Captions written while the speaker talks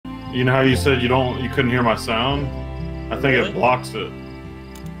You know how you said you couldn't hear my sound? I think Really? it blocks it.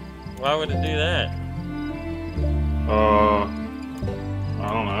 Why would it do that? I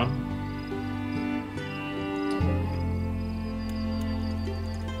don't know.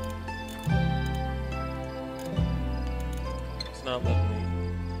 It's not letting me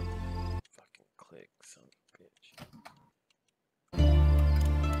fucking click, son of a bitch.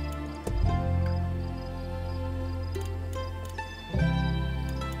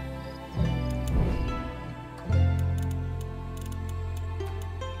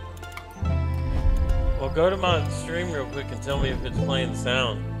 Well, go to my stream real quick and tell me if it's playing the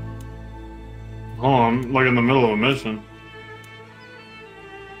sound. Hold on, I'm like in the middle of a mission.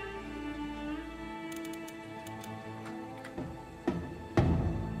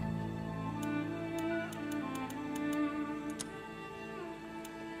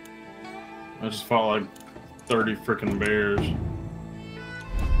 I just fought like 30 freaking bears.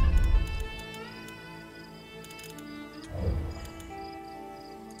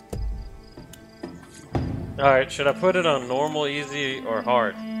 Alright, should I put it on normal, easy, or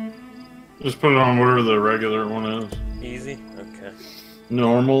hard? Just put it on whatever the regular one is. Easy? Okay.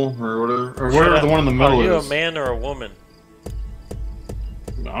 Normal, or whatever. Or whatever the one in the middle Are you is. a man or a woman?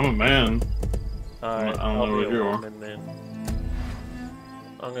 I'm a man. Alright, I don't know I'll what be a you are. woman then.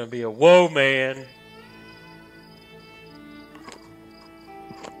 I'm gonna be a whoa man.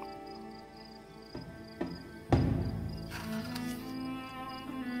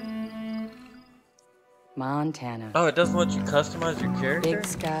 Montana. Oh, it doesn't let you customize your character? Big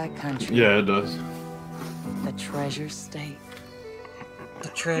sky country. Yeah, it does. The treasure state. The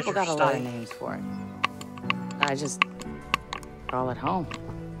treasure People got a state. lot of names for it. I just call it home.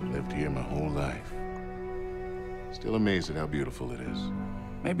 Lived here my whole life. Still amazed at how beautiful it is.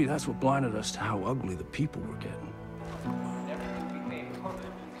 Maybe that's what blinded us to how ugly the people were getting.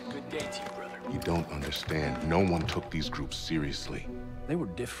 Good day to you, brother. You don't understand. No one took these groups seriously. They were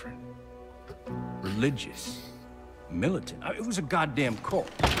different. Religious. Militant. It was a goddamn cult.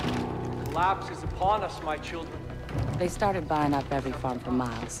 Collapse is upon us, my children. They started buying up every farm for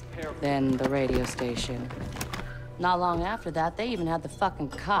miles. Then the radio station. Not long after that, they even had the fucking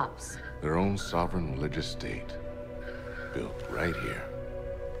cops. Their own sovereign religious state. Built right here.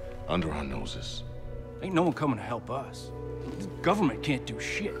 Under our noses. Ain't no one coming to help us. The government can't do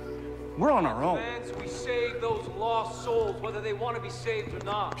shit. We're on our own. Commands we save those lost souls, whether they want to be saved or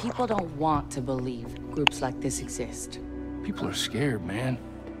not. People don't want to believe groups like this exist. People are scared, man.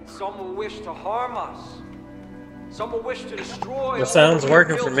 Some will wish to harm us. Some will wish to destroy. The sound's all we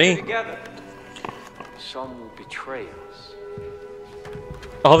working built for me. Together. Some will betray us.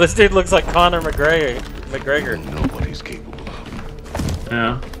 Oh, this dude looks like Conor McGregor. Who know what he's capable of.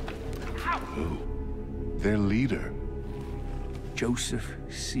 Yeah. Who? Their leader. Joseph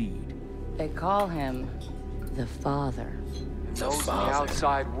Seed. They call him the Father. Those in the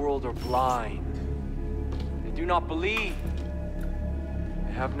outside world are blind. They do not believe.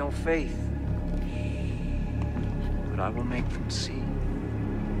 They have no faith. But I will make them see.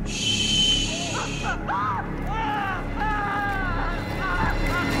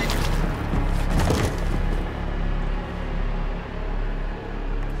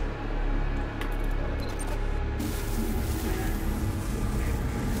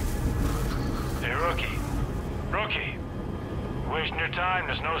 Hey, Rookie. Rookie. Wasting your time.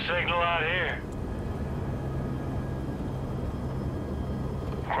 There's no signal out here.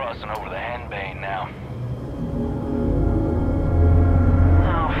 Crossing over the Henbane now.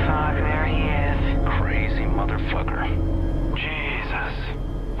 Oh, fuck, there he is. Crazy motherfucker. Jesus.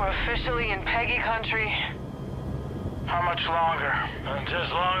 We're officially in Peggy country. How much longer?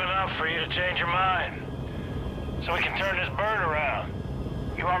 Just long enough for you to change your mind. So we can turn this bird around.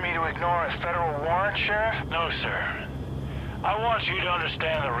 You want me to ignore a federal warrant, Sheriff? No, sir. I want you to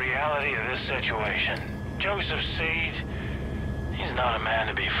understand the reality of this situation. Joseph Seed, he's not a man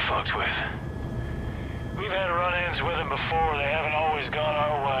to be fucked with. We've had run-ins with him before. They haven't always gone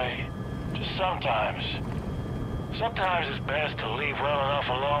our way. Just sometimes. Sometimes it's best to leave well enough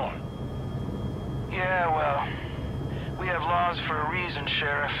alone. Yeah, well, we have laws for a reason,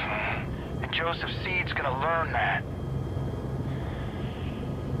 Sheriff. And Joseph Seed's gonna learn that.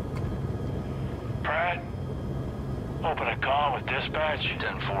 Pratt, open a comm with dispatch.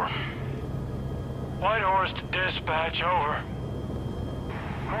 10-4. White Horse to dispatch, over.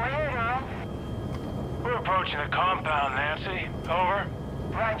 Go ahead, Earl. We're approaching the compound, Nancy. Over.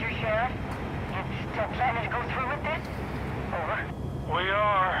 Roger, Sheriff. You still planning to go through with this? Over. We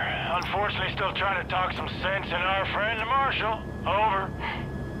are. Unfortunately, still trying to talk some sense in our friend, the Marshal. Over.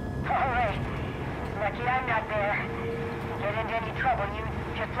 All right. Lucky I'm not there. Get into any trouble, you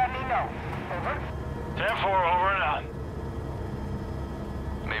just let me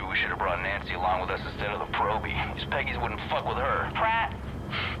along with us instead of the Proby. These Peggies wouldn't fuck with her. Pratt.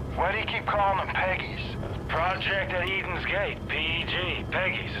 Why do you keep calling them Peggies? Project at Eden's Gate, PEG.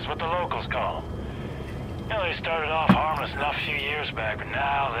 Peggies is what the locals call them. You know, they started off harmless enough a few years back, but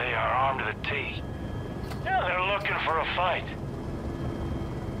now they are armed to the teeth. Yeah, they're looking for a fight.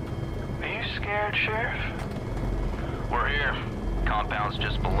 Are you scared, Sheriff? We're here. Compound's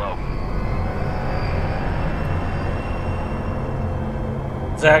just below.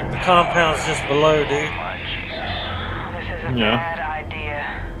 Zach, the compound's just below, dude. This is a Yeah. bad idea.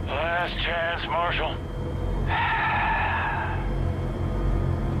 Last chance, Marshal.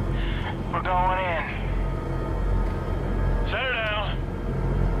 We're going in. Set her down.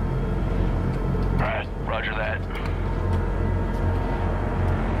 Right. Roger that.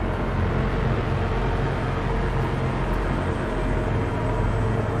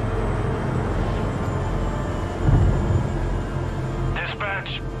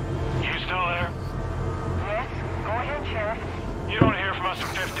 Dispatch, you still there? Yes? Go ahead, Sheriff. You don't hear from us in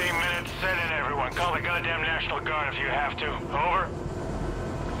 15 minutes. Send in everyone. Call the goddamn National Guard if you have to. Over.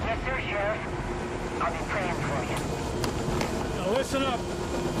 Yes, sir, Sheriff. I'll be praying for you. Now listen up.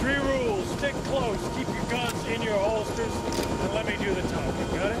 3 rules. Stick close. Keep your guns in your holsters. And let me do the talking.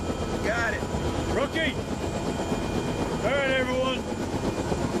 Got it? Got it. Rookie! All right, everyone.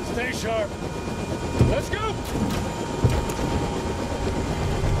 Stay sharp. Let's go!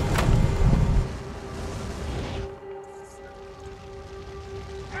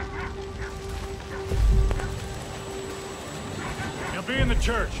 Now be in the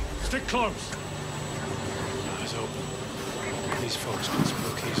church. Stick close. Eyes open. These folks can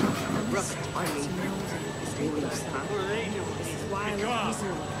smoke easily. Be calm.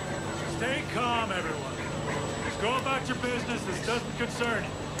 Stay calm, everyone. Just go about your business. This doesn't concern you.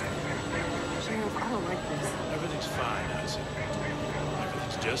 Sheriff, I don't like this. Everything's fine, Hudson.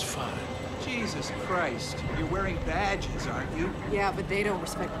 Everything's just fine. Jesus Christ. You're wearing badges, aren't you? Yeah, but they don't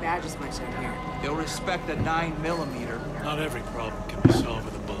respect badges much out here. They'll respect a 9mm. Not every problem can be solved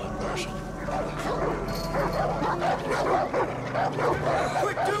with a bullet, Marshal.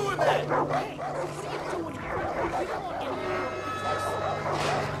 Quit doing that!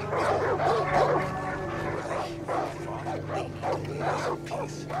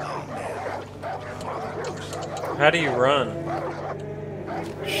 How do you run?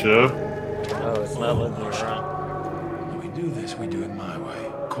 Shove. Oh, it's not letting you run. When we do this, we do it my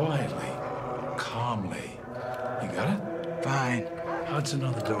way. Quietly. Calmly. You got it? Fine. Hudson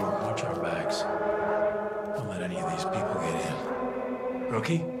on the door. Watch our backs. Don't let any of these people get in.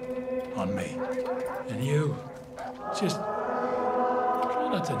 Rookie, on me. And you, just try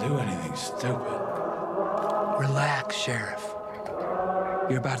not to do anything stupid. Relax, Sheriff.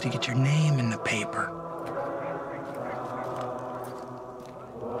 You're about to get your name in the paper.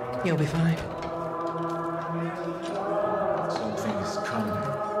 You'll be fine. Something is coming.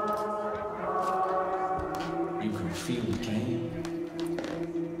 You can feel the pain.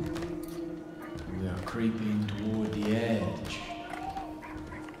 We are creeping toward the edge.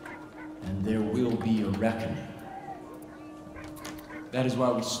 And there will be a reckoning. That is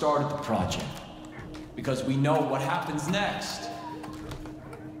why we started the project. Because we know what happens next.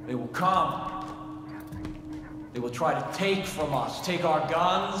 They will come. They will try to take from us. Take our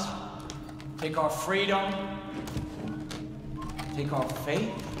guns. Take our freedom. Take our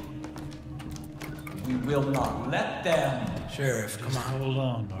faith. We will not let them. Sheriff, come on. Hold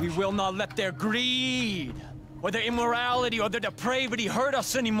on, Marshal. We will not let their greed, or their immorality, or their depravity hurt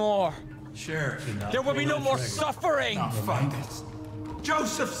us anymore. Sheriff. There will be no more suffering. No, fuck this.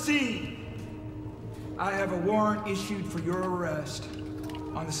 Joseph C. I have a warrant issued for your arrest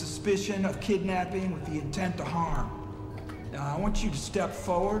on the suspicion of kidnapping with the intent to harm. Now, I want you to step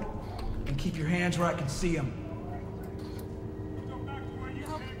forward and keep your hands where I can see them.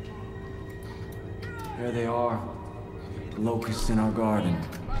 There they are. The locusts in our garden.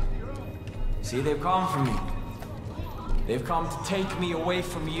 See, they've come for me. They've come to take me away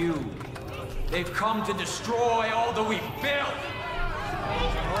from you. They've come to destroy all that we've built.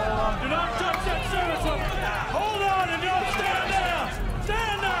 Hold on. Do not touch that service weapon. Hold on and don't stand down.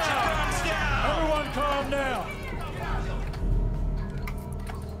 Stand down. Everyone calm down.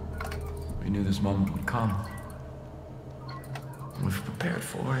 We knew this moment would come. We've prepared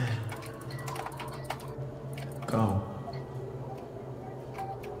for it. Go.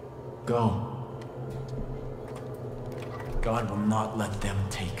 Go. God will not let them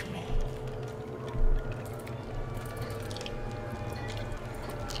take me.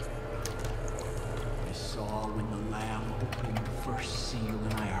 I saw when the Lamb opened the first seal,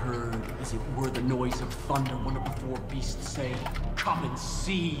 and I heard as it were the noise of thunder when the four beasts say, "Come and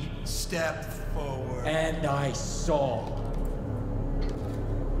see." Step forward. And I saw.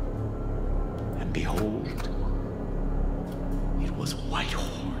 And behold, it was a white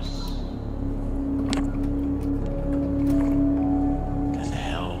horse. And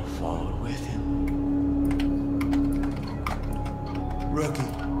hell followed with him.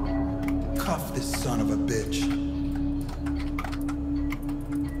 Rookie, cuff this son of a bitch.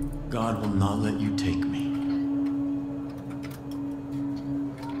 God will not let you take me.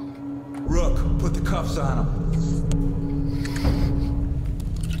 Rook, put the cuffs on him.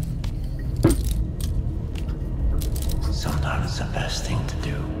 Sometimes the best thing to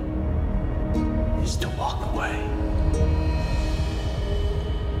do is to walk away.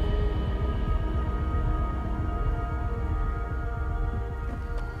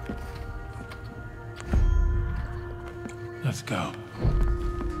 Let's go.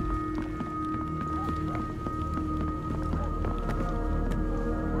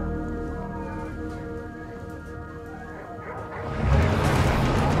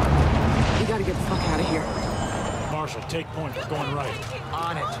 We gotta get the fuck out of here. Marshall, take point. We're going right.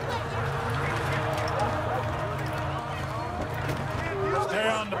 On it. Stay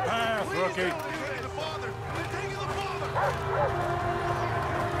on the path, rookie.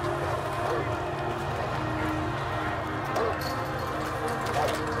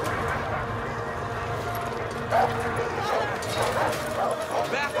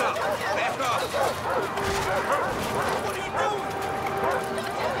 Back up! Back up! What are you doing?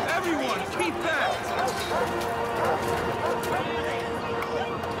 Everyone, keep back!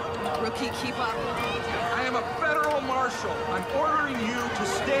 Rookie, keep up. I am a federal marshal. I'm ordering you to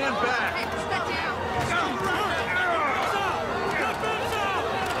stand back. Hey, step down. Stand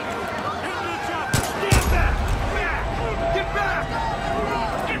back! Back! Get back!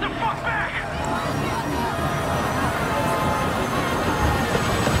 Get the fuck back!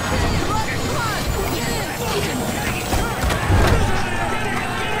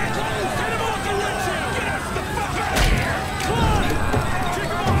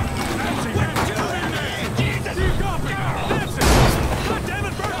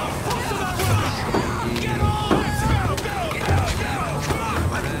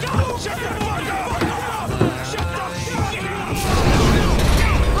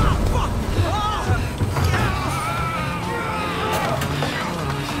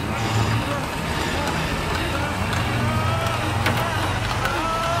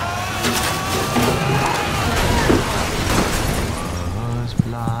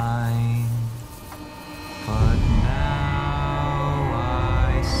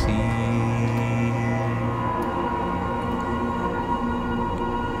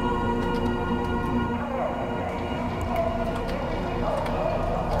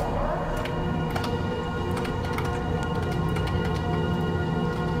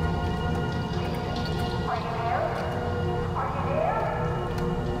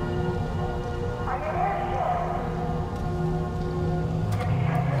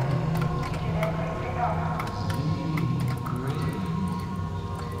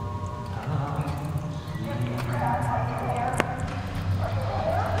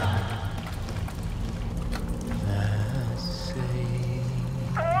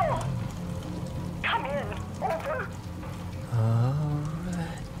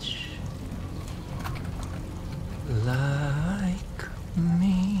 Like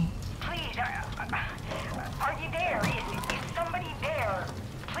me. Please, are you there? Is somebody there?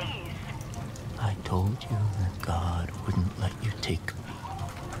 Please. I told you that God wouldn't let you take me.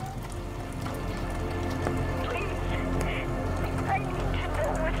 Please. I need to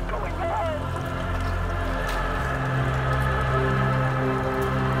know what's going on.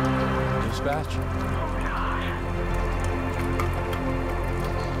 Dispatch.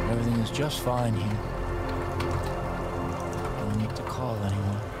 Everything is just fine here. Don't need to call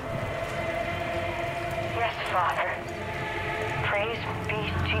anyone. Yes, Father. Praise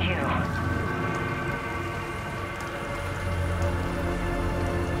be to you.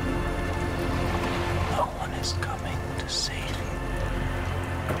 No one is coming to save you.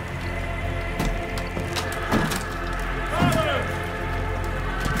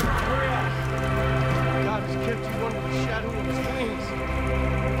 God has kept you under the shadow of his wings.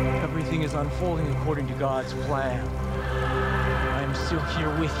 Everything is unfolding according to God's plan. I am still here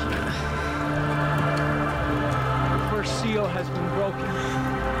with you. The first seal has been broken.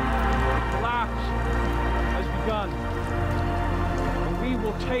 The collapse has begun. And we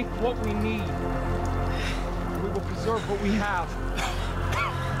will take what we need. We will preserve what we have.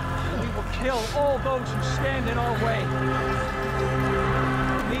 And we will kill all those who stand in our way.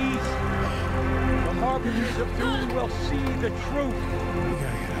 These whom we subdue will see the truth. We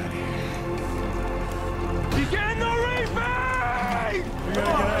gotta get out of here. Begin the reaping! We gotta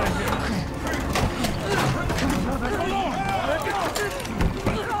get out of here.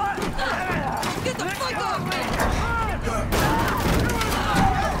 Get the fuck off me!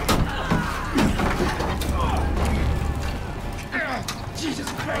 Jesus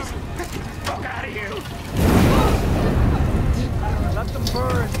Christ! Get the fuck out of here! Let them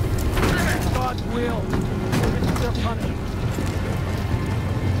burn. It's God's will. It's their punishment.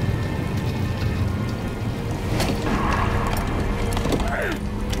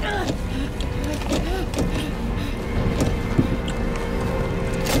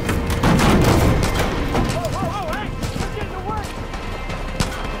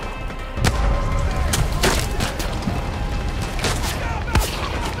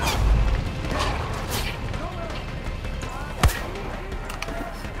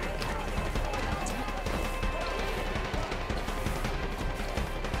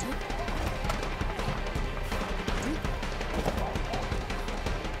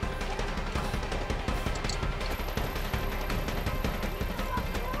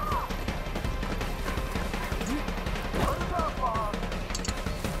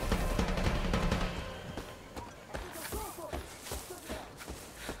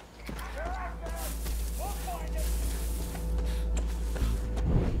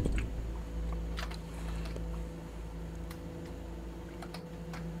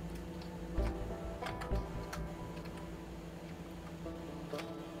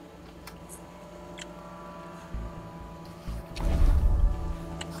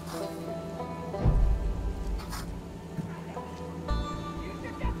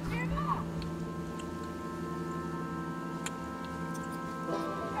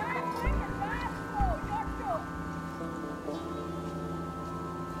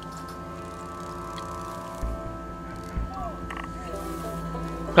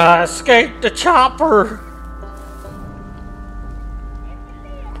 I escaped the chopper!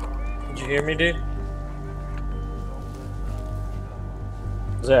 Did you hear me, dude?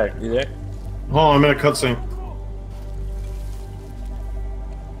 Zach, you there? Oh, I'm in a cutscene.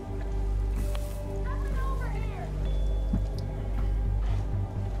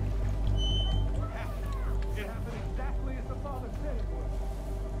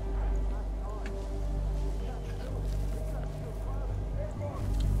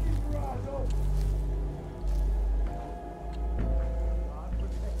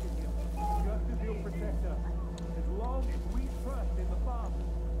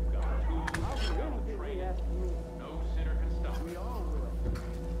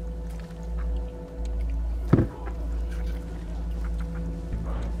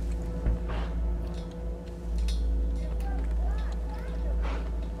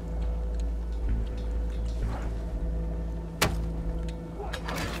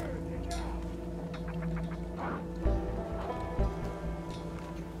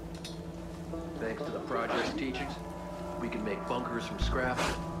 Thanks to the project's teachings, we can make bunkers from scrap,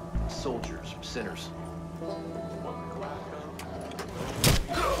 soldiers from sinners.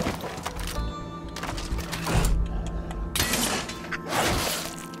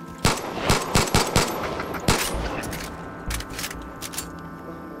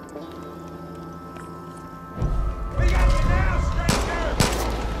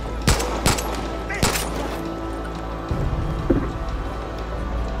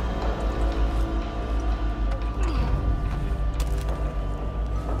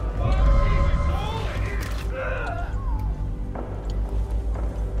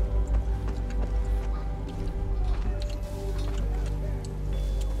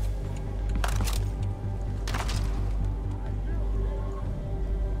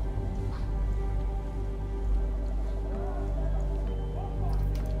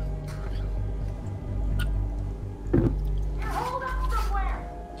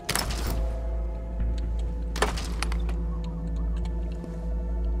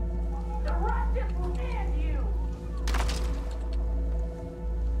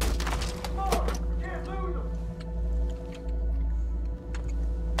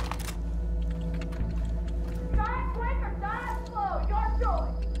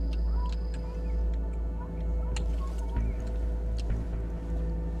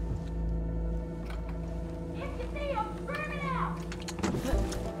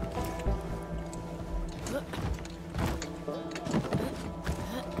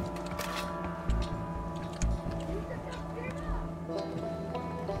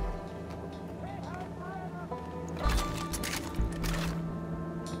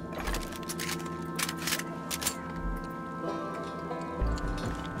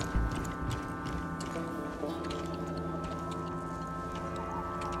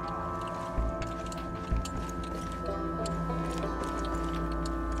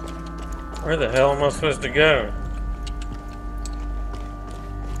 Where the hell am I supposed to go?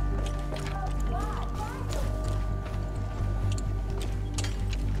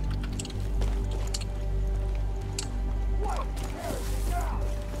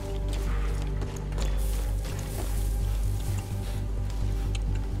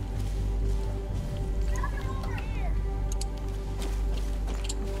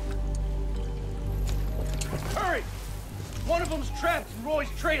 Hurry! One of them's trapped in Roy's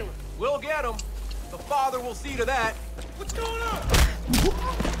trailer. We'll get him. The father will see to that. What's going on?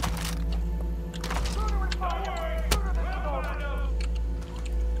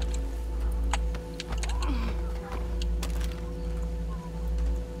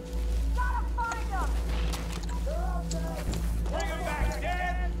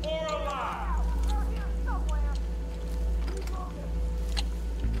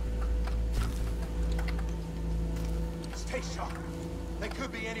 Stay sharp. They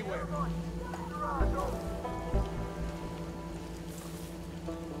could be anywhere.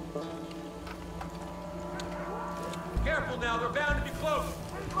 Careful now, they're bound to be close.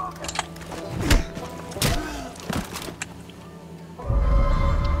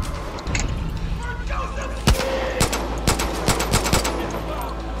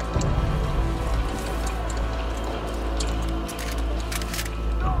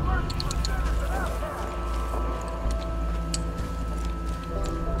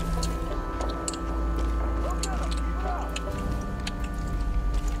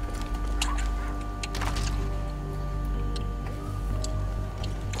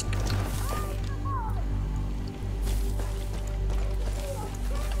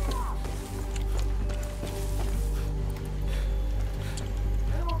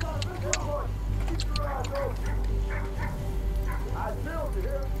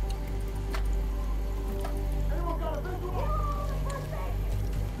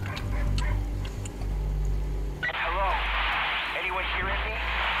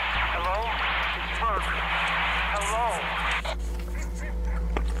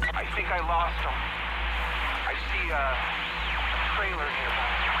 I lost him. I see a trailer nearby.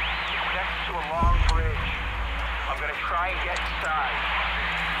 It's next to a long bridge. I'm gonna try and get inside.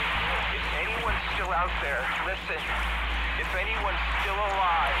 If anyone's still out there, listen. If anyone's still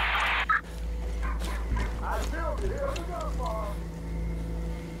alive. I feel it. Here we go, Mom.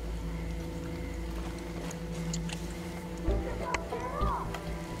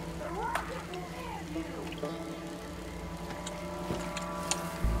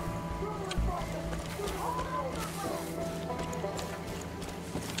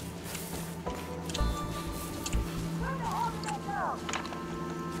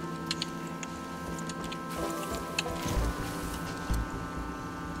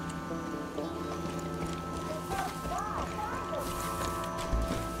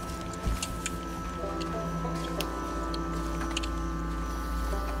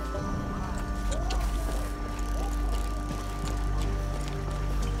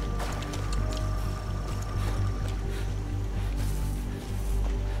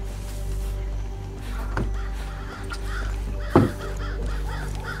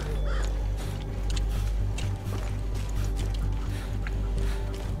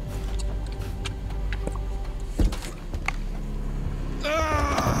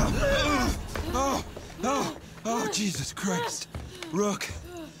 Jesus Christ. Rook,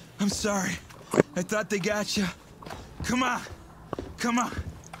 I'm sorry. I thought they got you. Come on. Come on.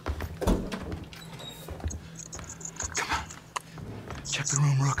 Come on. Check the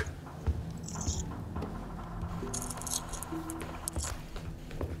room, Rook.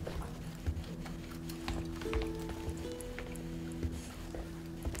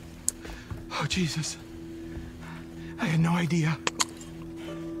 Oh, Jesus. I had no idea.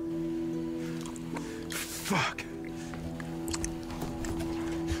 Fuck.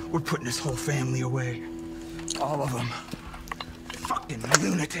 We're putting this whole family away. All of them. Fucking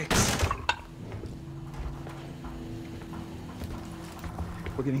lunatics.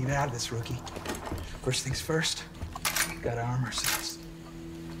 We're gonna get out of this, Rookie. First things first, gotta arm ourselves.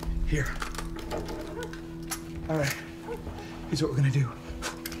 Here. All right, here's what we're gonna do.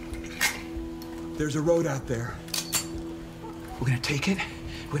 There's a road out there. We're gonna take it,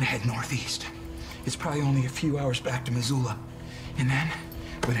 we're gonna head northeast. It's probably only a few hours back to Missoula. And then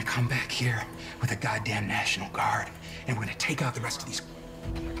we're gonna come back here with a goddamn National Guard, and we're gonna take out the rest of these.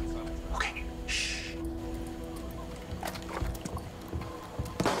 Okay, shh.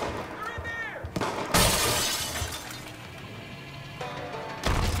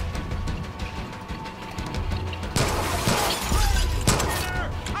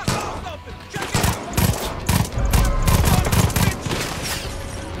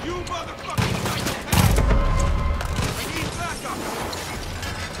 You motherfucker!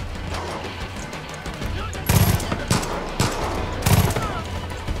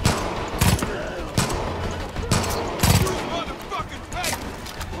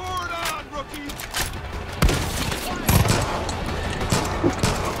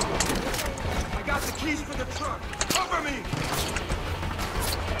 Keys for the truck. Cover me.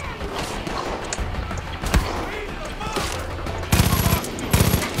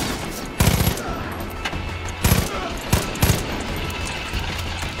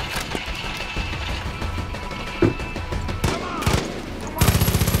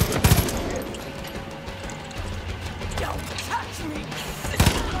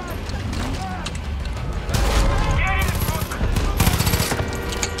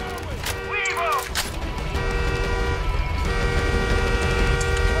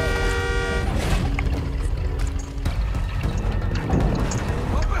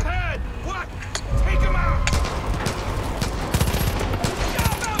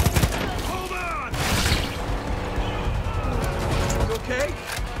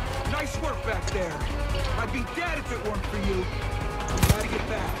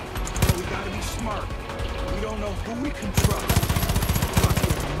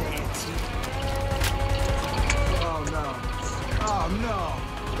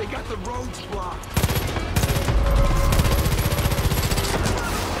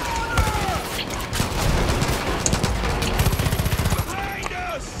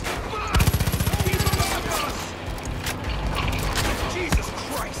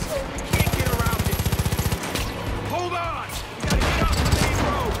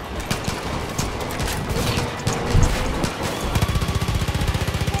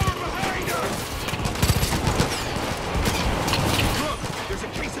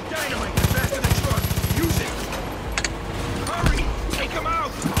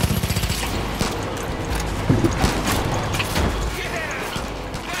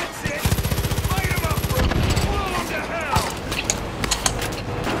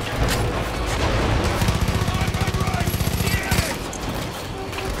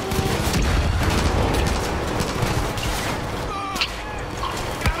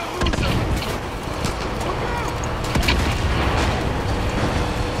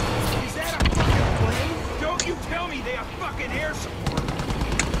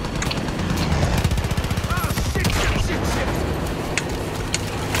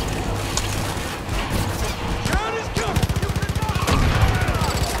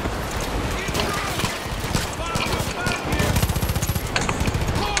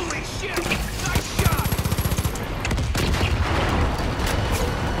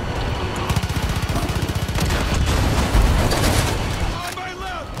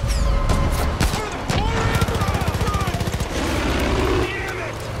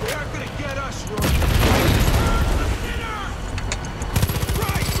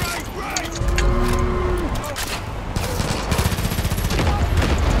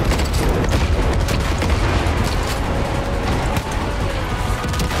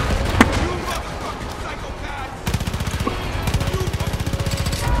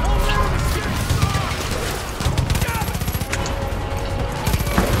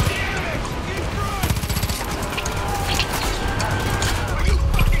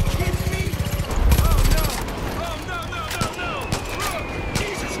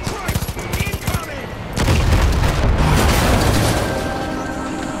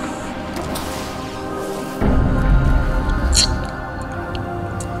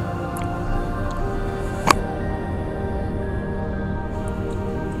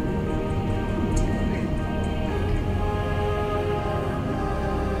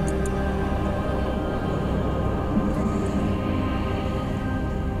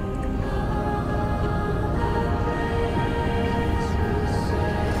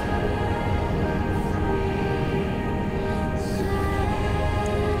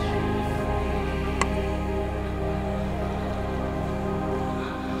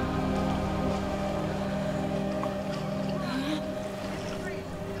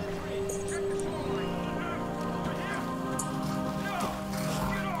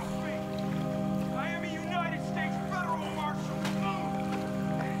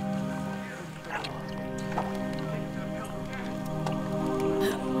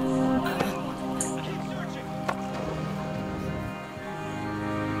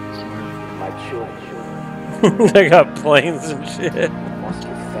 They got planes and shit.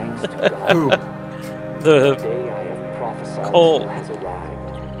 Who? The Colt.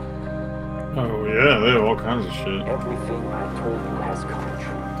 Oh yeah, they have all kinds of shit. Everything I told you has come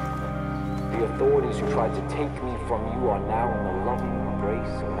true. The authorities who tried to take me from you are now in the loving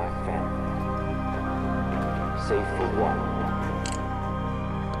embrace of my family. Save for one.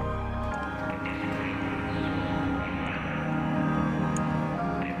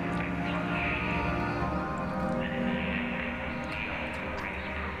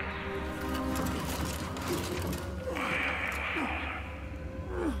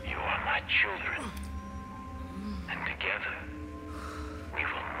 You are my children.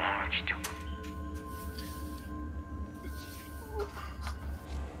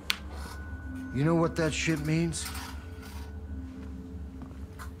 You know what that shit means?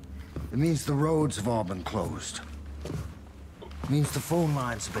 It means the roads have all been closed. It means the phone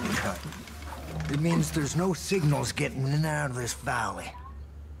lines have been cut. It means there's no signals getting in and out of this valley.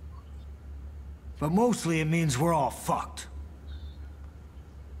 But mostly it means we're all fucked.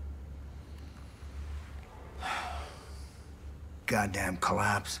 Goddamn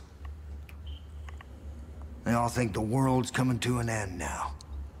collapse. They all think the world's coming to an end now.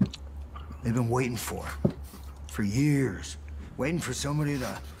 They've been waiting for it. For years. Waiting for somebody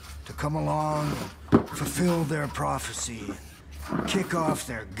to come along and fulfill their prophecy and kick off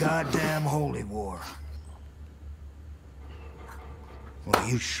their goddamn holy war. Well,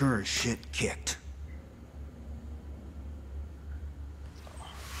 you sure as shit kicked.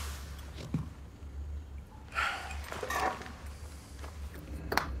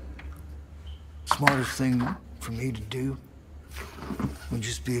 Smartest thing for me to do would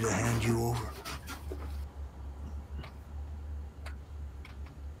just be to hand you over.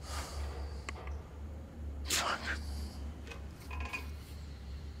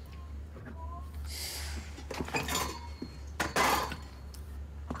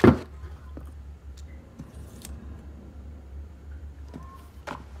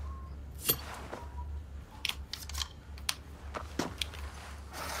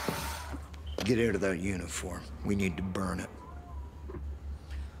 Get out of that uniform. We need to burn it.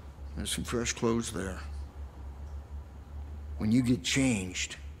 There's some fresh clothes there. When you get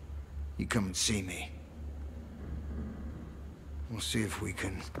changed, you come and see me. We'll see if we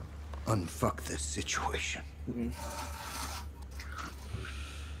can unfuck this situation.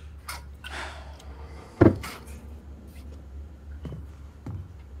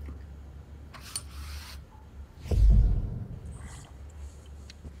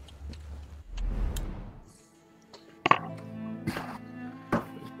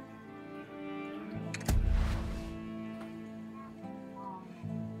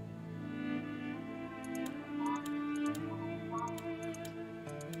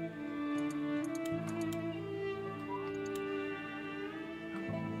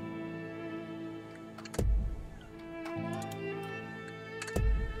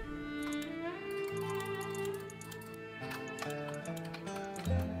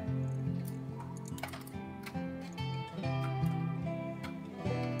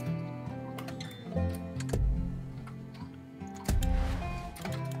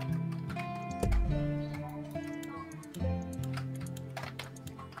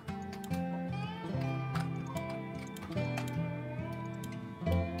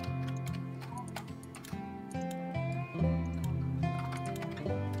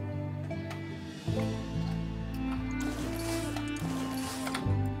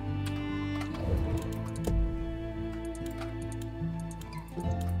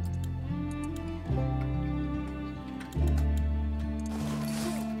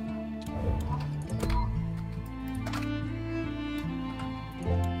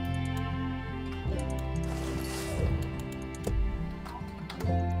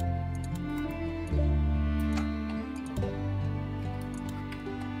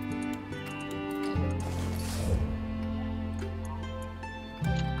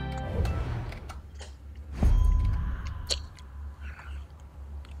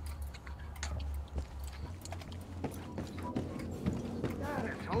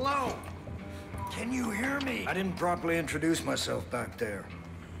 Hello? Can you hear me? I didn't properly introduce myself back there.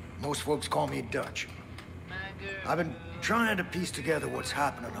 Most folks call me Dutch. I've been trying to piece together what's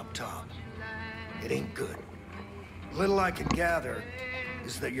happening up top. It ain't good. Little I can gather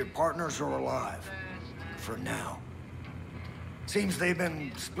is that your partners are alive. For now. Seems they've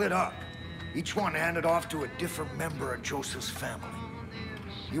been split up. Each one handed off to a different member of Joseph's family.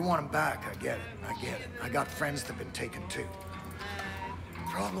 You want them back, I get it. I got friends that've been taken too.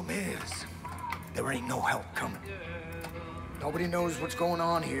 Problem is, there ain't no help coming. Nobody knows what's going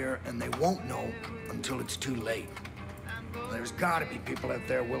on here, and they won't know until it's too late. There's gotta be people out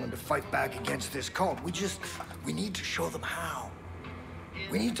there willing to fight back against this cult. We need to show them how.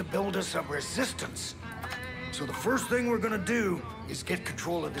 We need to build us a resistance. So the first thing we're gonna do is get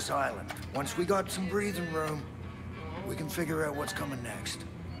control of this island. Once we got some breathing room, we can figure out what's coming next.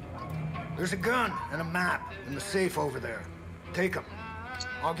 There's a gun and a map in the safe over there. Take them.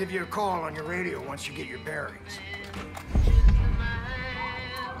 I'll give you a call on your radio once you get your bearings.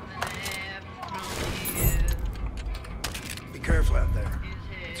 Be careful out there.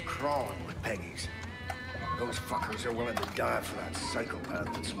 It's crawling with Peggies. Those fuckers are willing to die for that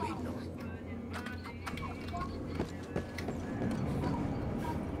psychopath that's leading them.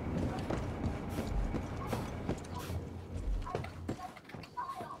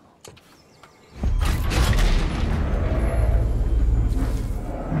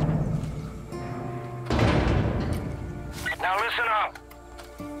 Listen up.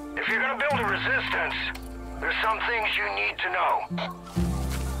 If you're gonna build a resistance, there's some things you need to know.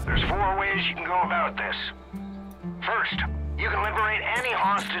 There's 4 ways you can go about this. First, you can liberate any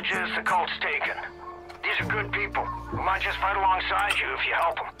hostages the cult's taken. These are good people who might just fight alongside you if you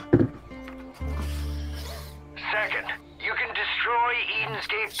help them. Second, you can destroy Eden's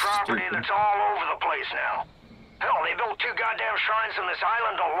Gate property that's all over the place now. Hell, they built 2 goddamn shrines on this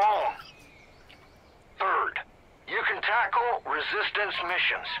island alone. Third, you can tackle resistance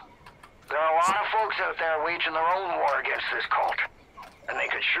missions. There are a lot of folks out there waging their own war against this cult, and they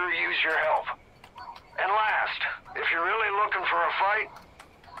could sure use your help. And last, if you're really looking for a fight,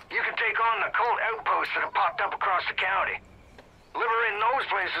 you can take on the cult outposts that have popped up across the county. Liberating those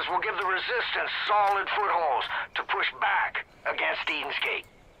places will give the resistance solid footholds to push back against Eden's Gate.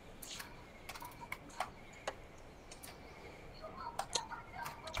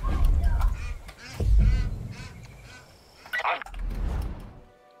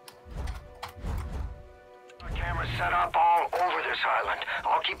 Cameras set up all over this island.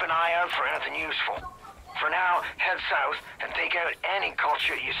 I'll keep an eye out for anything useful. For now, head south and take out any cult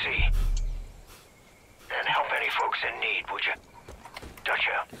shit you see. And help any folks in need, would you? Dutch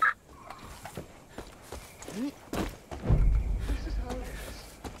out.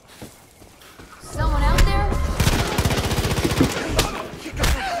 Someone out there?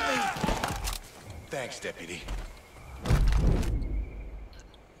 Thanks, Deputy.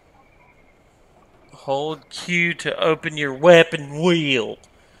 Hold Q to open your weapon wheel.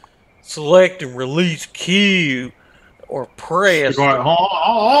 Select and release Q or press. Hold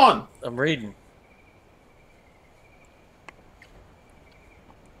on. I'm reading.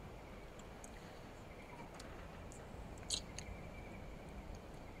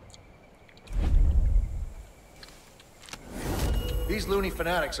 These loony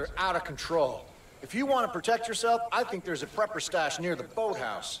fanatics are out of control. If you want to protect yourself, I think there's a prepper stash near the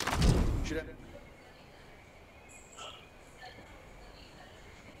boathouse. Should I...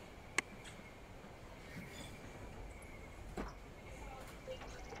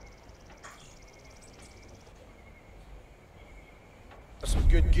 Some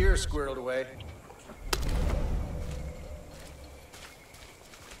good gear squirreled away.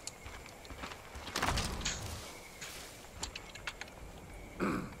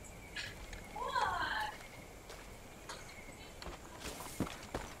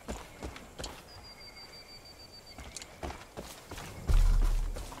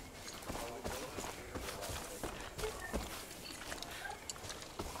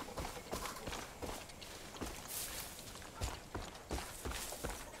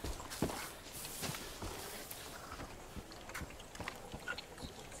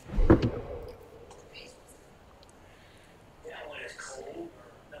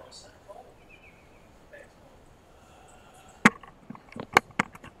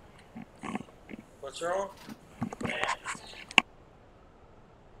 What's wrong?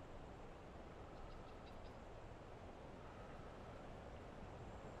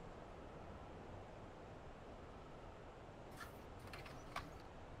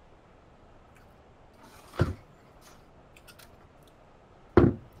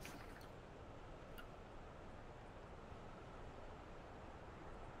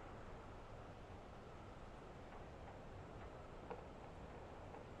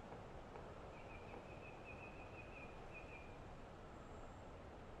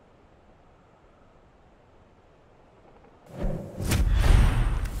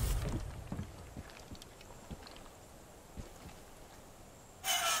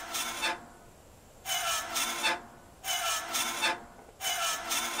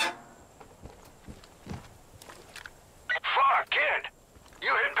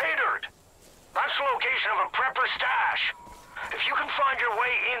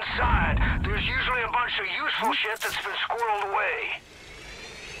 Useful shit that's been squirreled away.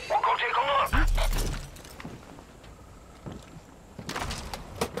 We'll go take a look.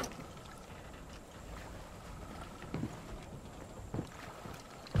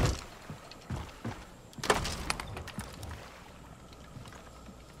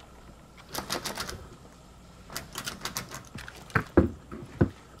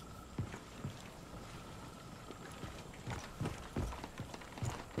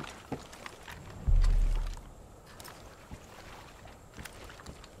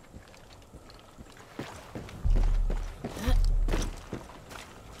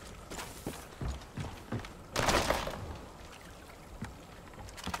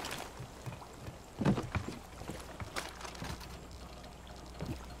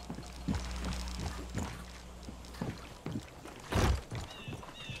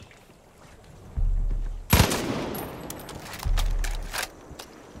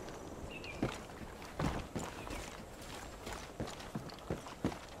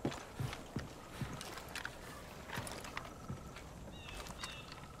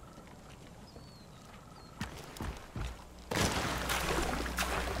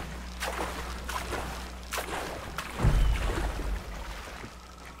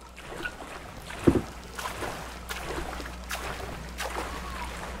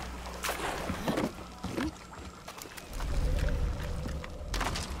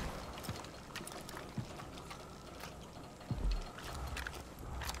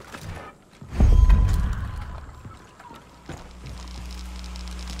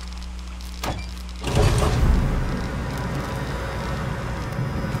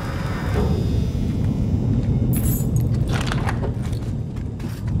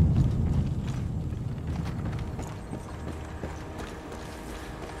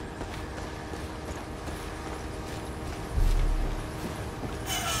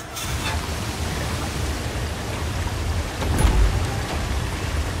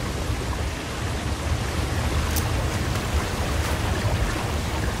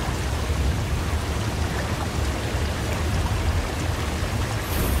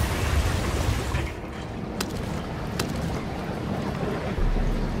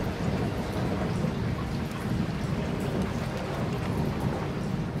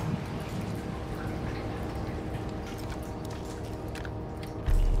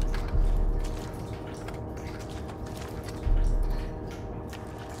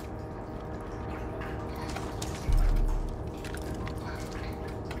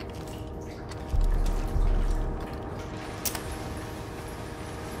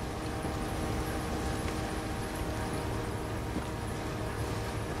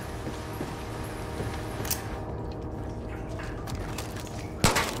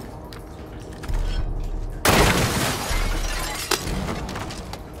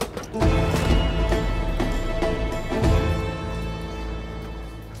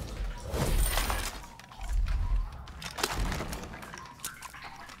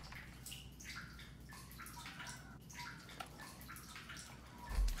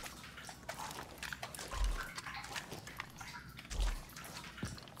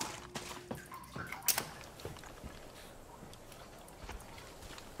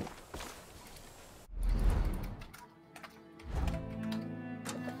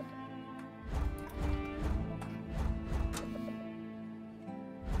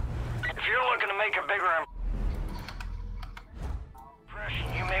 make a bigger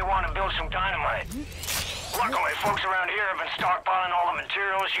impression, you may want to build some dynamite. Luckily, folks around here have been stockpiling all the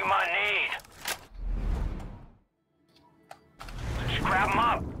materials you might need. Just grab them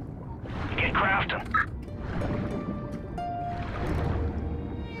up. Get crafting.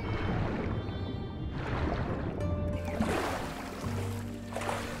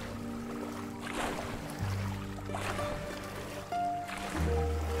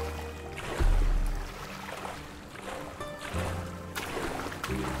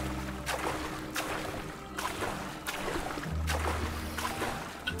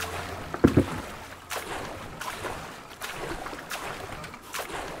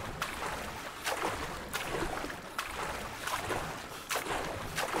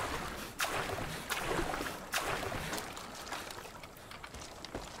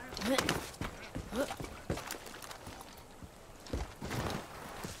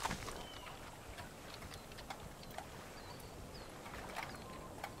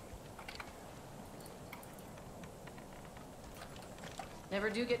 Never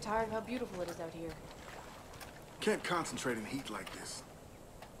do get tired of how beautiful it is out here. Can't concentrate in heat like this.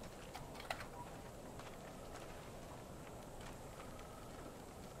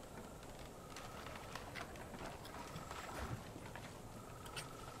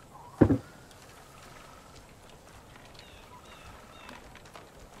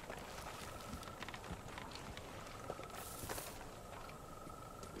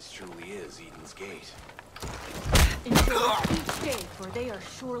 This truly is Eden's Gate. Enjoy each day, for they are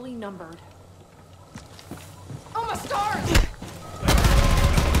surely numbered. Oh, my stars!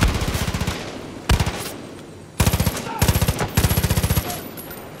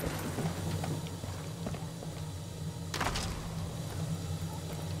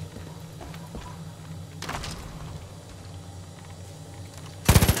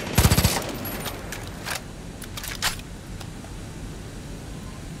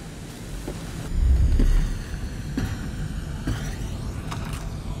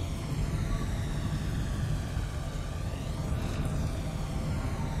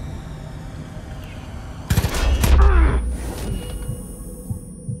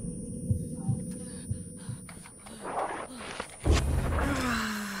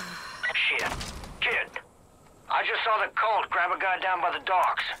 Grab a guy down by the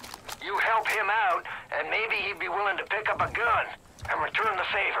docks. You help him out, and maybe he'd be willing to pick up a gun and return the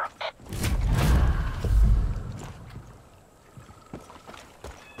favor.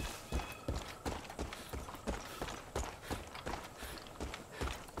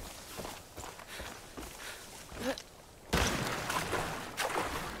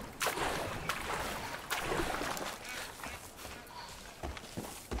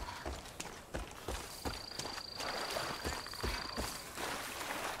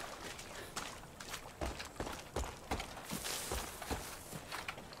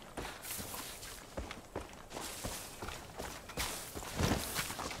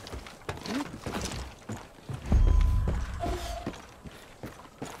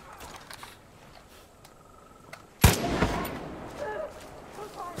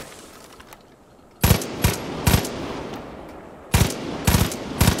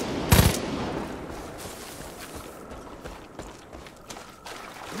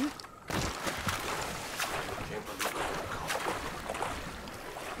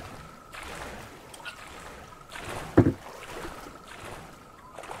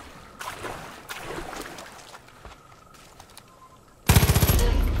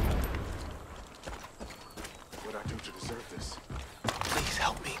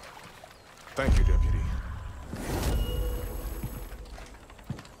 Thank you, Deputy.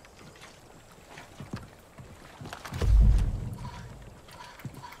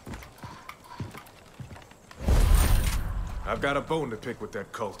 I've got a bone to pick with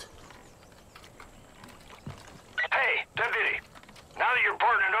that cult. Hey, Deputy. Now that you're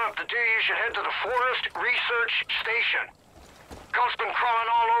partnered up, the two of you should head to the Forest Research Station. Cult's been crawling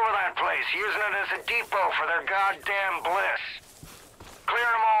all over that place, using it as a depot for their goddamn bliss. Clear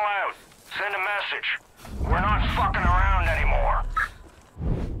them all out. Send a message. We're not fucking around anymore.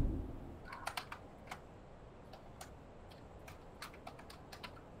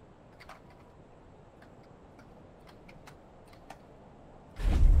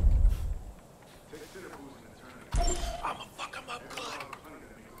 I'ma fuck him up good.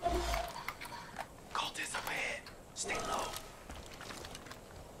 Cultists up ahead. Stay low.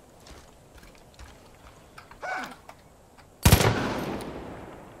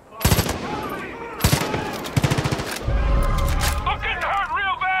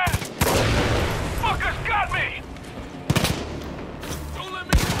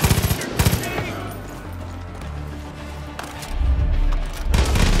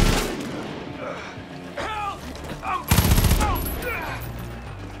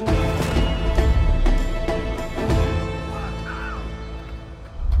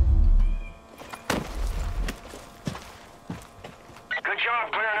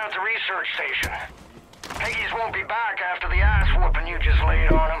 clearing out the research station. Peggy's won't be back after the ass whooping you just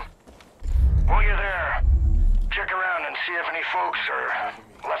laid on him. While you're there, check around and see if any folks are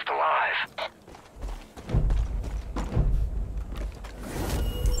left alive.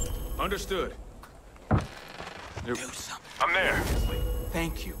 Understood. Do something. I'm there.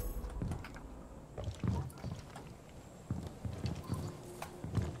 Thank you.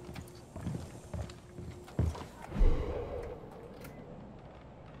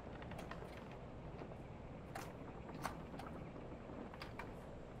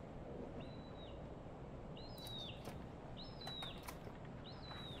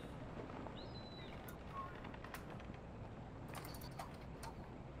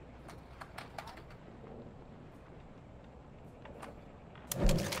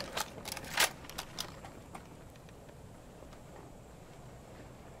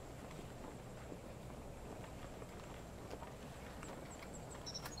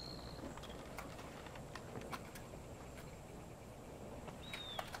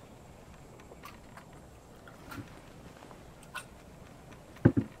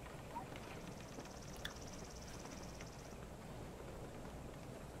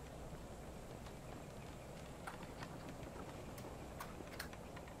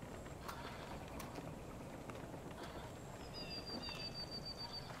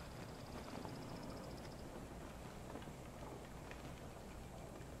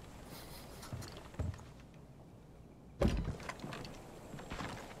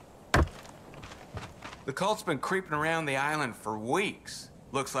 The cult's been creeping around the island for weeks.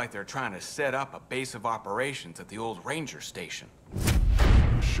 Looks like they're trying to set up a base of operations at the old ranger station.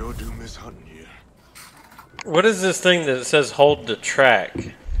 Sure do miss hunting you. What is this thing that says hold to track?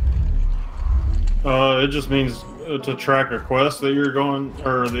 It just means to track a quest that you're going,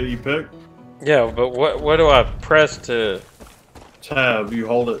 or that you pick. Yeah, but what do I press to? Tab, you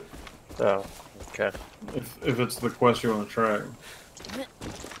hold it. Oh, okay. If it's the quest you want to track.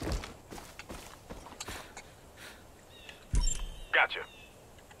 Gotcha.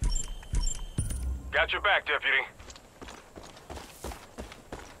 Got your back, deputy.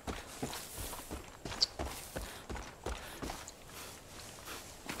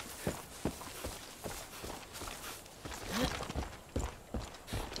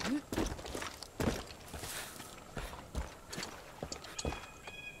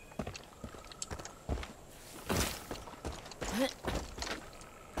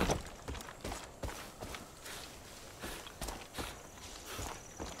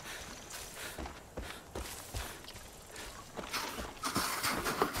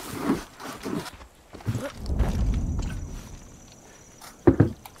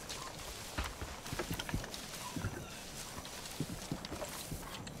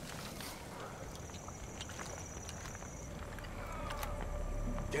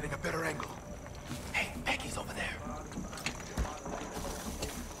 Getting a better angle. Hey, Becky's over there.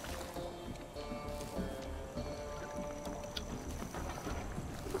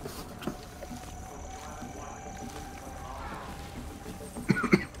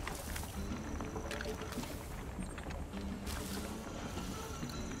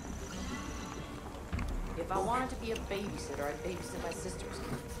 If I wanted to be a babysitter, I'd babysit my sister's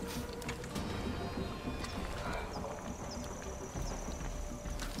kids.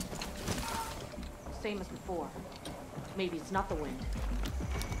 Same as before. Maybe it's not the wind.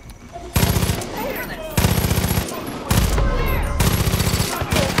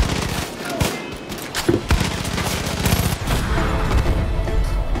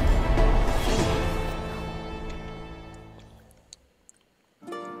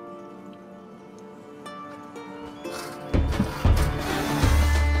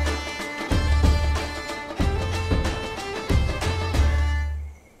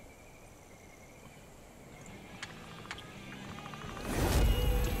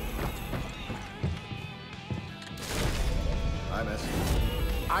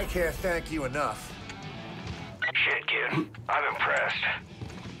 I can't thank you enough. Shit, kid. I'm impressed.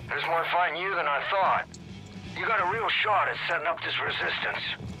 There's more fighting you than I thought. You got a real shot at setting up this resistance.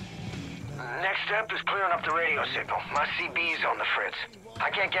 Next step is clearing up the radio signal. My CB's on the fritz. I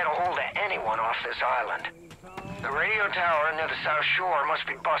can't get a hold of anyone off this island. The radio tower near the south shore must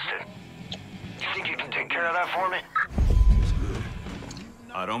be busted. You think you can take care of that for me?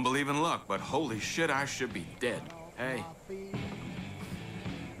 I don't believe in luck, but holy shit, I should be dead. Hey.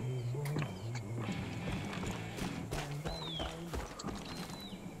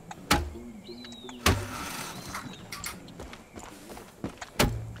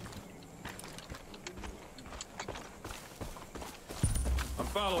 I'm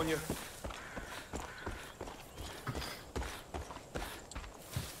following you.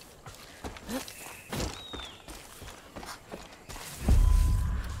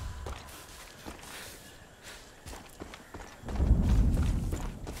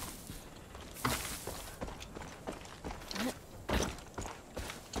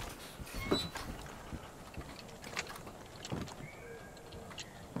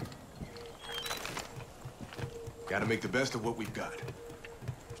 Gotta make the best of what we've got.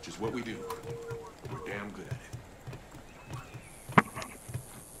 It's just what we do. We're damn good at it.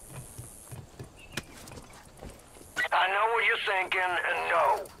 I know what you're thinking, and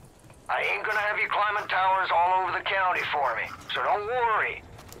no. I ain't gonna have you climbing towers all over the county for me, so don't worry.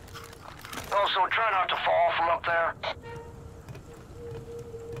 Also, try not to fall from up there.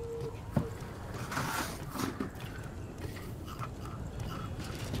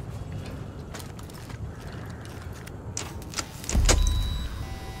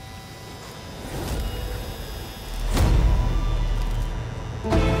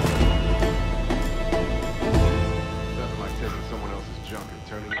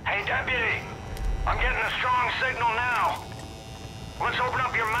 Hey, Deputy! I'm getting a strong signal now. Let's open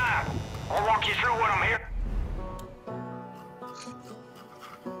up your map. I'll walk you through what I'm here.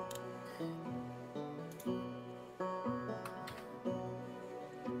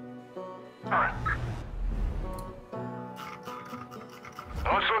 Alright.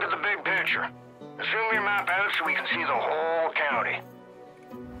 Now let's look at the big picture. Zoom your map out so we can see the whole county.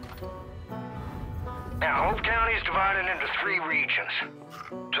 Now, Hope County is divided into 3 regions.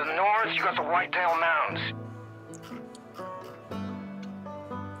 To the north, you got the Whitetail Mountains.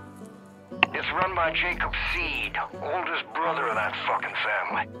 It's run by Jacob Seed, oldest brother of that fucking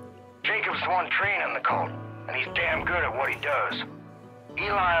family. Jacob's the one training the cult, and he's damn good at what he does.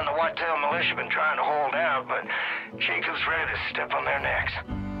 Eli and the Whitetail Militia have been trying to hold out, but Jacob's ready to step on their necks.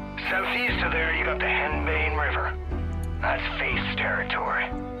 Southeast of there, you got the Henbane River. That's Faith's territory.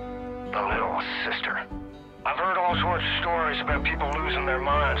 The Little Sister. I've heard all sorts of stories about people losing their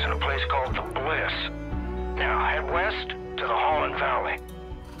minds in a place called the Bliss. Now, head west to the Holland Valley.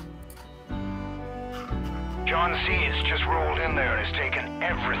 John Seeds just rolled in there and has taken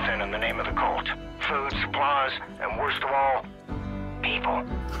everything in the name of the cult. Food, supplies, and worst of all, people.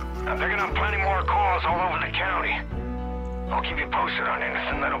 Now, they're gonna have plenty more calls all over the county. I'll keep you posted on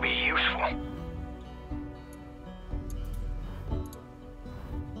anything that'll be useful.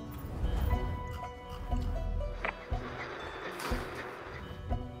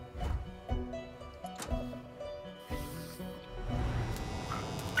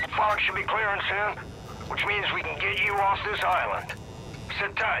 Fog should be clearing soon, which means we can get you off this island.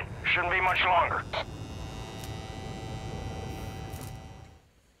 Sit tight. Shouldn't be much longer.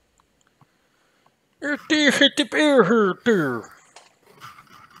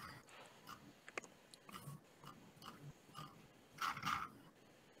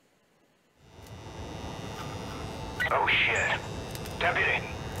 Oh shit. Deputy,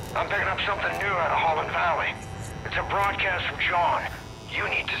 I'm picking up something new out of Holland Valley. It's a broadcast from John. You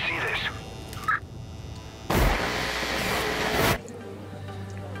need to see this.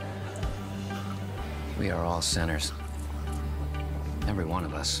 We are all sinners. Every one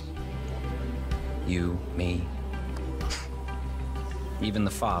of us. You, me. Even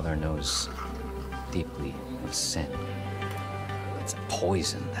the Father knows deeply of sin. It's a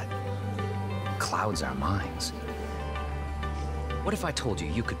poison that clouds our minds. What if I told you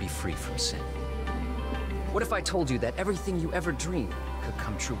you could be free from sin? What if I told you that everything you ever dreamed could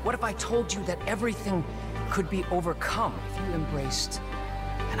come true? What if I told you that everything could be overcome if you embraced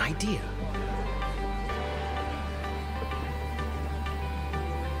an idea?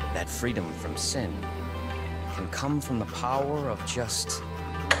 That freedom from sin can come from the power of just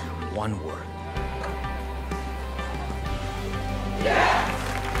one word.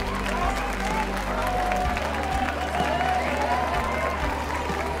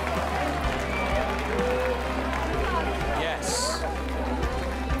 Yes,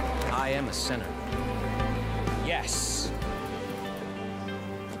 I am a sinner. Yes,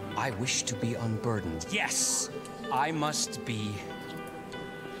 I wish to be unburdened. Yes, I must be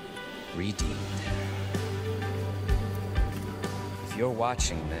redeemed. If you're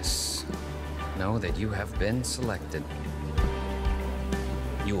watching this, know that you have been selected.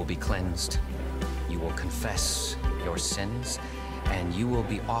 You will be cleansed. You will confess your sins, and you will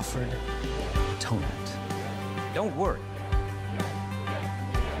be offered atonement. Don't worry.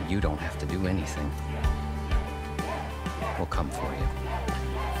 You don't have to do anything. We'll come for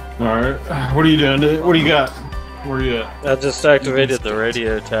you. Alright, what are you doing, dude? What do you got? Where are you at? I just activated the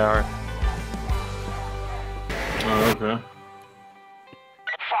radio tower. Oh, okay.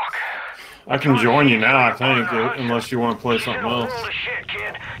 I can join you now, I think, unless you want to play something else. Shit,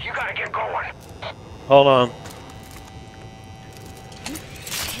 kid. You gotta get going. Hold on.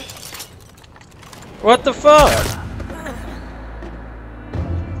 What the fuck?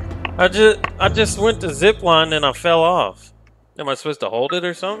 I just went to zipline and I fell off. Am I supposed to hold it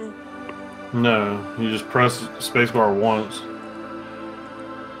or something? No, you just press spacebar once.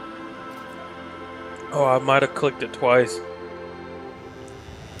 Oh, I might have clicked it twice.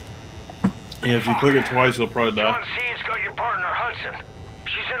 Yeah, if you click it twice, you'll probably die. John C's got your partner, Hudson.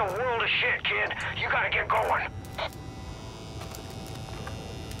 She's in a world of shit, kid. You gotta get going.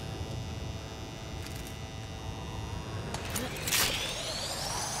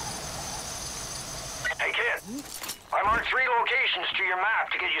 Hey, kid. I marked 3 locations to your map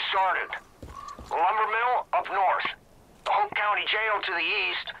to get you started. The lumber mill up north, the Hope County Jail to the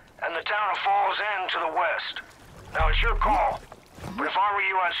east, and the town of Falls End to the west. Now, it's your call. But if I were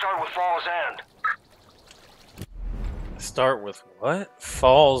you, I'd start with Falls End. Start with what?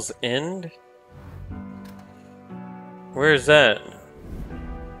 Falls End? Where's that?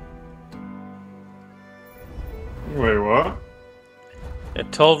 Wait, what?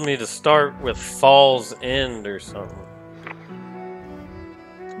 It told me to start with Falls End or something.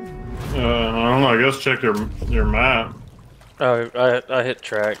 I don't know. I guess check your map. Oh, I hit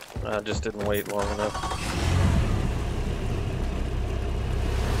track. I just didn't wait long enough.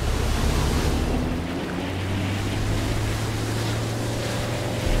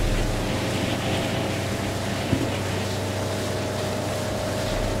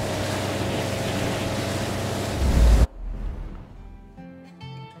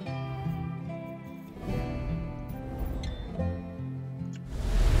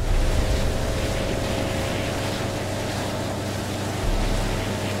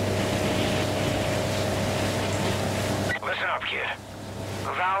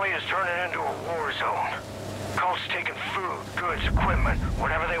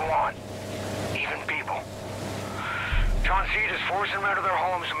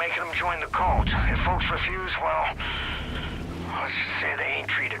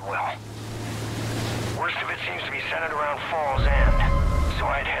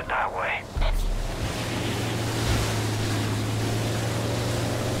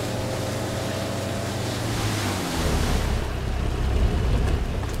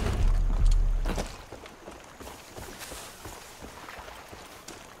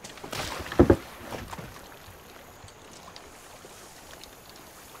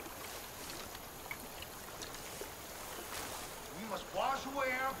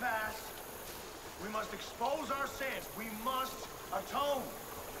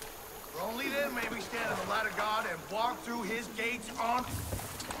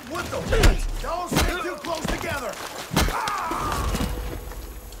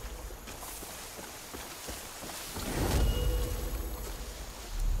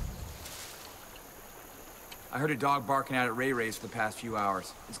 I heard a dog barking out at Ray Ray's for the past few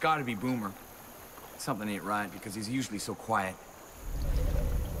hours. It's gotta be Boomer. Something ain't right because he's usually so quiet.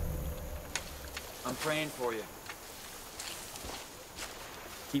 I'm praying for you.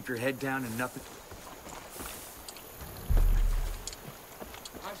 Keep your head down and nothing...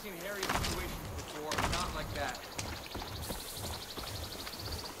 I've seen hairy situations before, but not like that.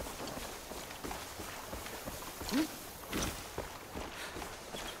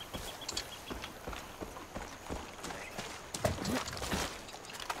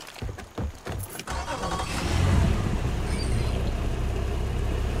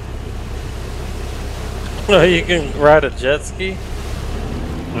 Oh, you can ride a jet ski?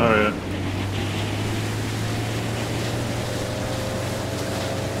 Oh, yeah.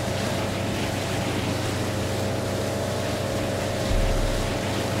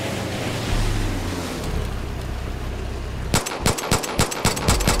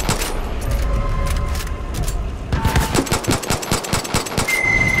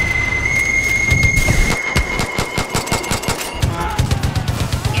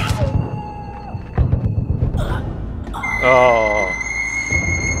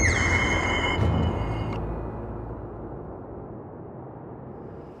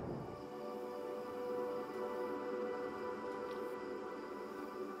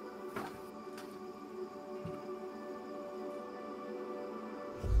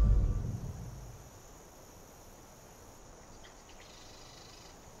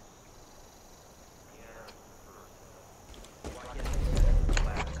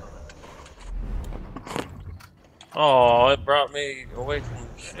 Oh, it brought me away from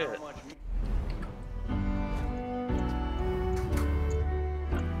shit.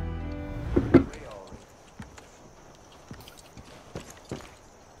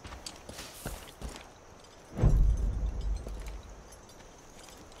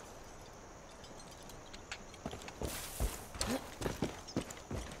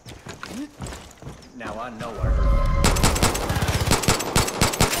 Now I know I heard that.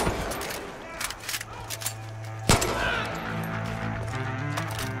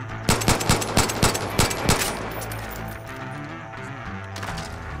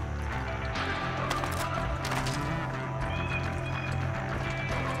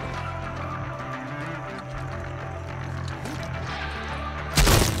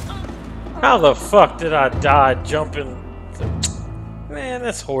 How the fuck did I die jumping? Man,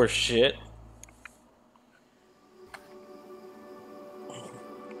 that's horse shit.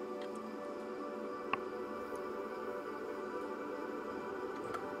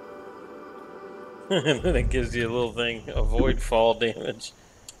 And then it gives you a little thing, avoid fall damage.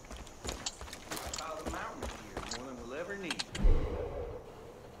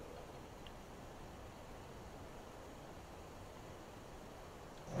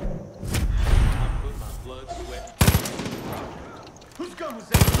 Whose gun was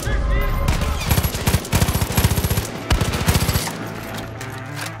that?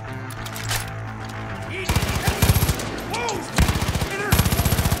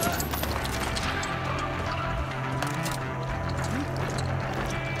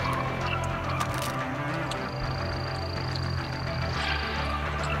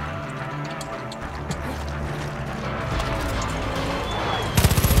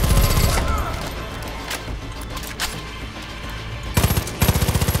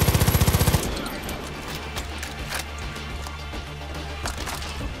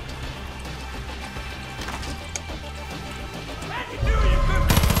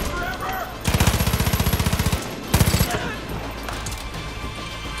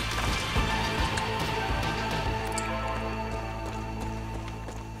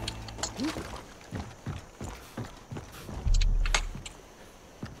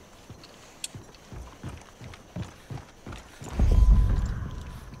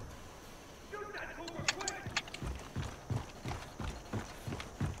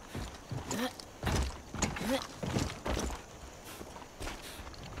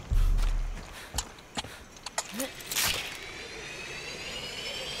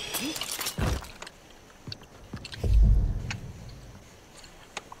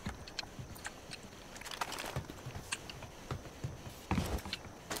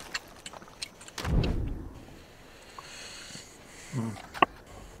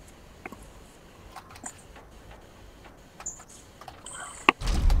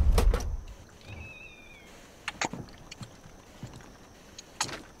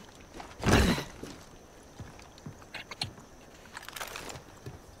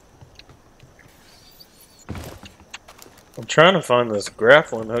 I'm trying to find this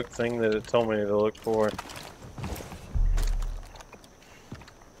grappling hook thing that it told me to look for.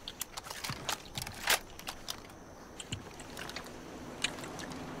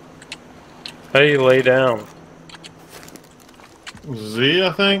 How do you lay down? Z,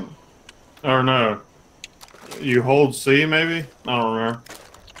 I think? Or no. You hold C, maybe? I don't remember.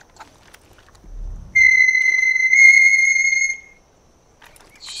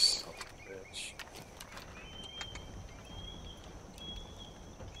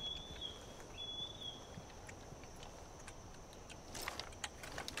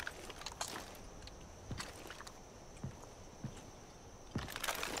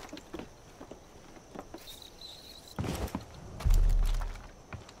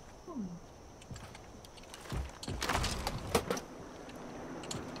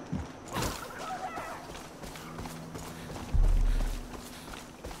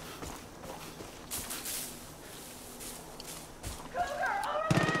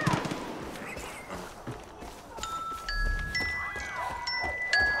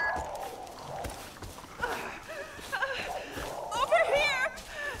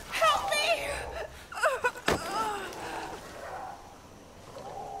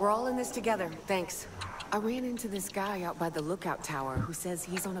 We're all in this together, thanks. I ran into this guy out by the lookout tower who says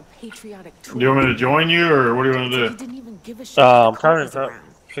he's on a patriotic tour. Do you want me to join you, or what do you want to do? He didn't even give a shit. I'm trying to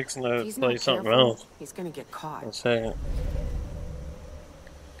fixing to He's play not something careful, else. He's gonna get caught. One second.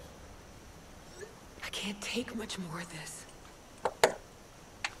 I can't take much more of this.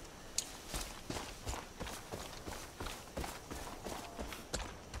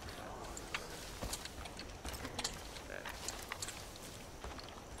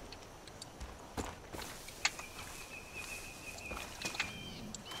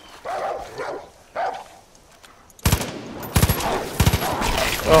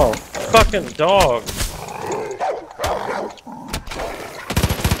 Oh, fucking dog.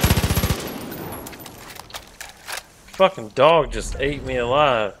 Fucking dog just ate me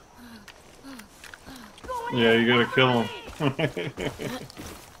alive. Yeah, you gotta kill him.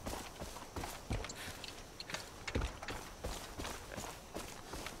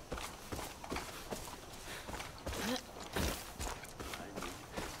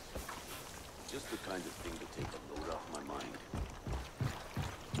 Just the kind of thing to take a load off my mind.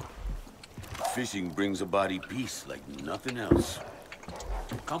 Fishing brings a body peace like nothing else.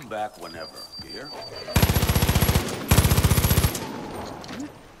 Come back whenever, you hear?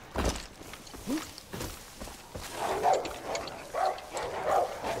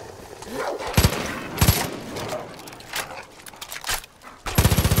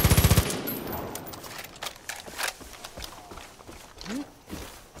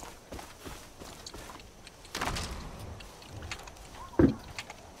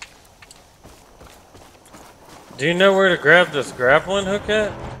 Do you know where to grab this grappling hook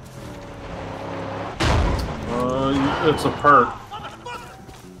at? It's a perk.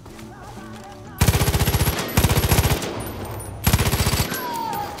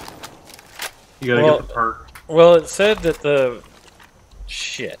 You gotta get the perk. Well, it said that the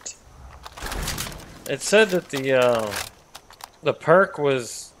shit. It said that the perk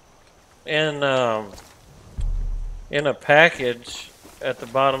was in a package at the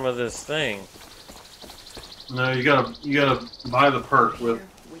bottom of this thing. No, you gotta buy the perk with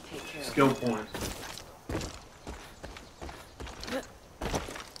skill points.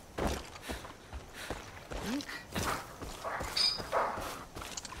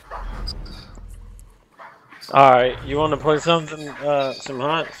 All right, you want to play something, some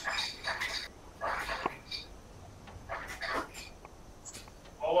hunts?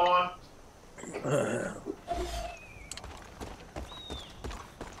 Hold on.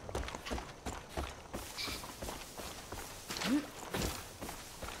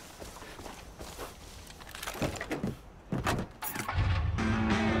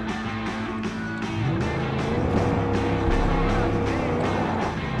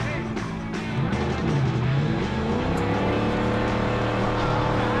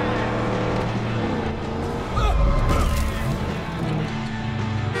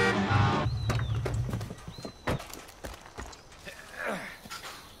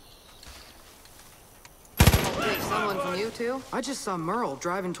 I just saw Merle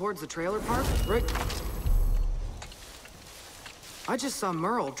driving towards the trailer park, right? I just saw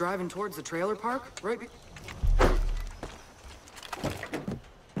Merle driving towards the trailer park, right?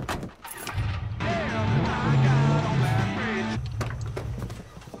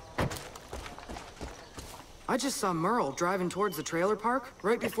 I just saw Merle driving towards the trailer park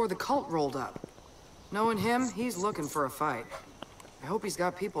right before the cult rolled up. Knowing him, he's looking for a fight. I hope he's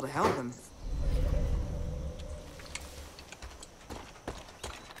got people to help him.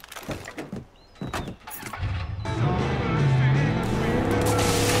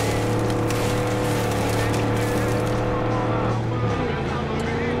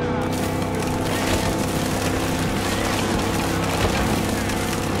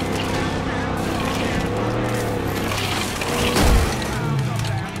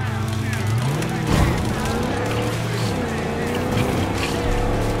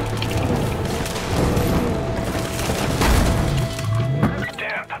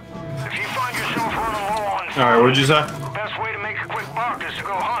 Alright, what did you say? Best way to make a quick buck is to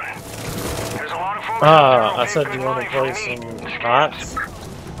go hunting. There's a lot of folks I said you want to play some spots?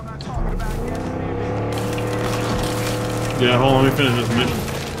 Yeah, hold on, let me finish this mission.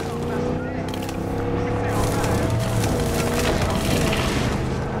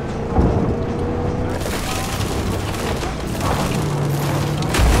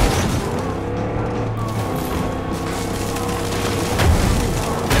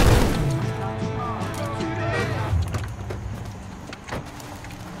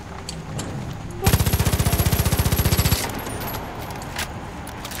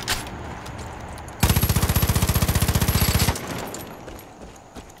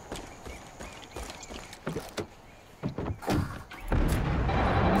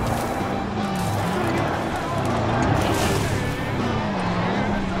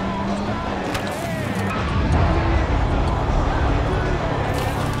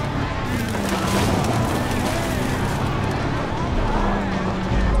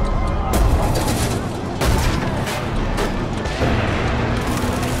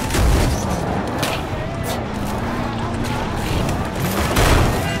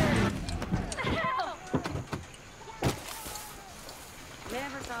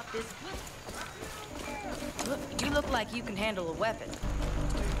 You look like you can handle a weapon.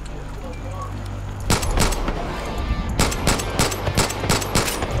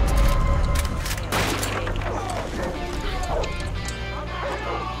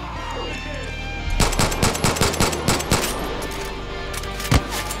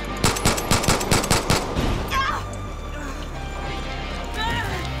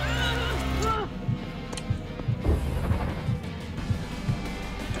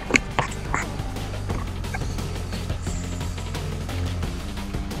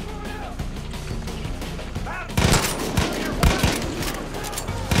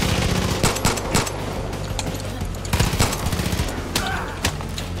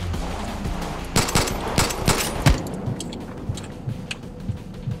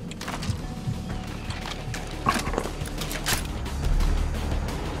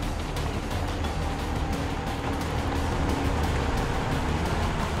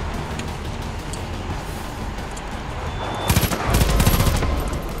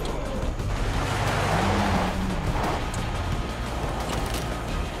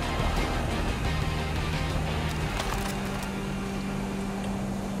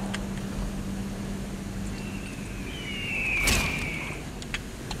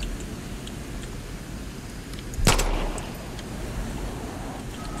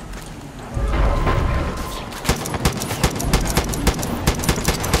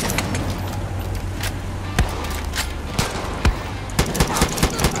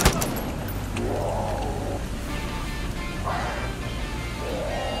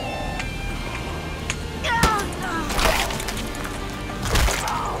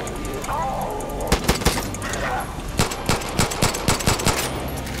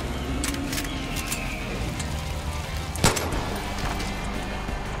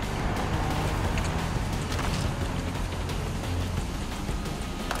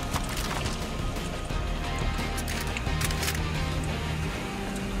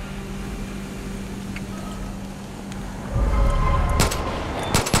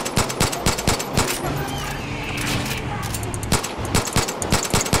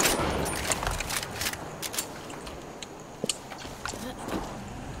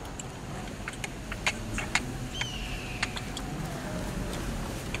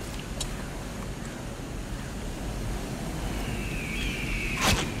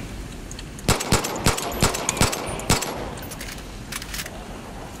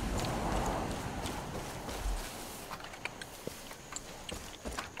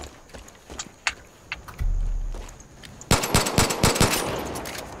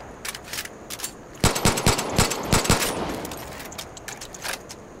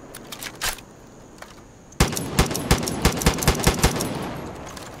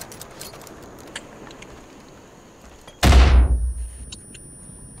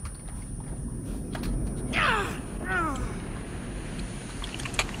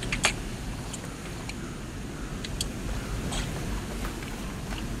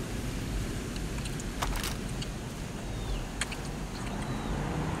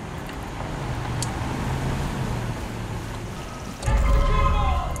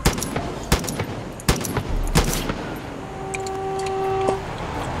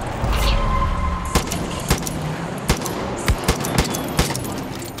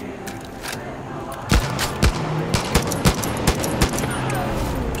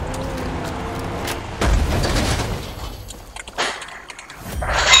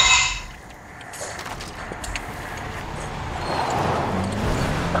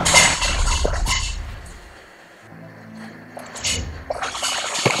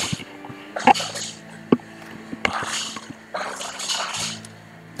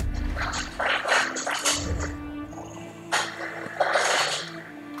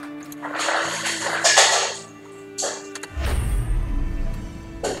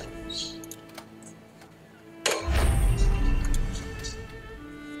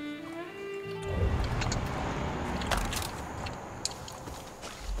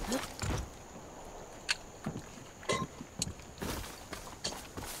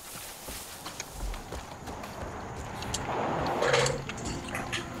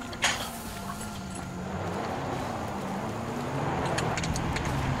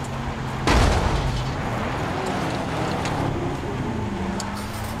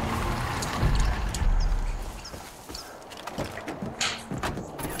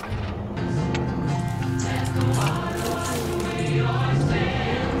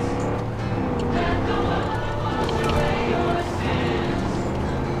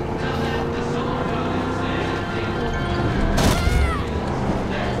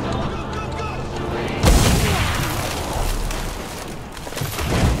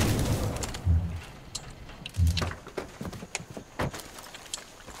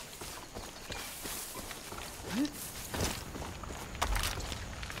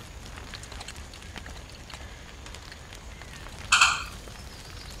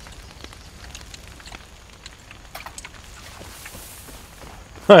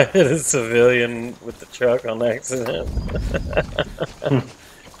 I hit a civilian with the truck on accident.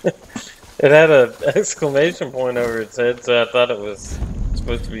 It had an exclamation point over its head, so I thought it was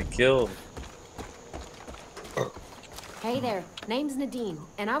supposed to be killed. Hey there, name's Nadine,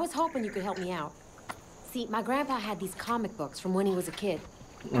 and I was hoping you could help me out. See, my grandpa had these comic books from when he was a kid.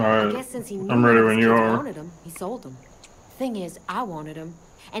 Alright, I guess since he knew I'm ready none of when his you kids are. wanted them, he sold them. Thing is, I wanted them.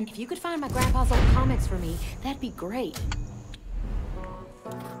 And if you could find my grandpa's old comics for me, that'd be great.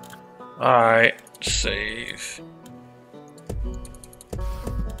 Alright, save.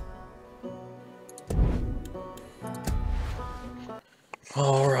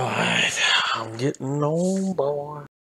 Alright, I'm getting on board.